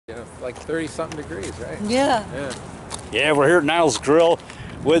You know, like 30-something degrees, right? Yeah. Yeah, we're here at Niles Grill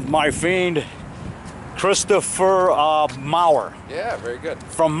with my fiend, Christopher Maurer. Yeah, very good.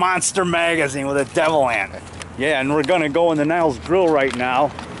 From Monster Magazine with a devil ant. Yeah, and we're gonna go in the Niles Grill right now.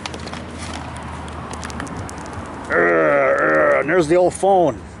 And there's the old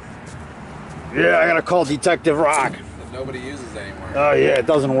phone. Yeah, I gotta call Detective Rock. That nobody uses anymore. Oh yeah, it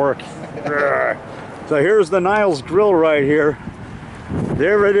doesn't work. So here's the Niles Grill right here.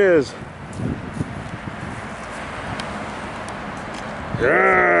 There it is.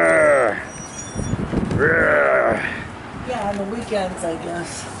 Yeah, on the weekends, I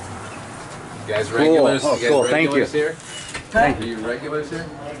guess. You guys regulars? Cool. Oh, you guys cool. Thank you. regulars here? Thank Are you regulars here?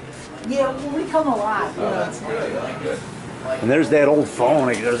 Yeah, well, we come a lot. Oh, that's good. That's good. And there's that old phone.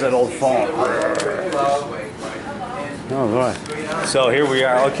 There's that old phone. Oh, boy. So here we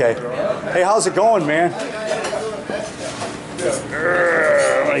are. Okay. Hey, how's it going, man?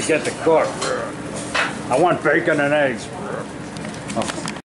 Let me get the cook. I want bacon and eggs. Oh.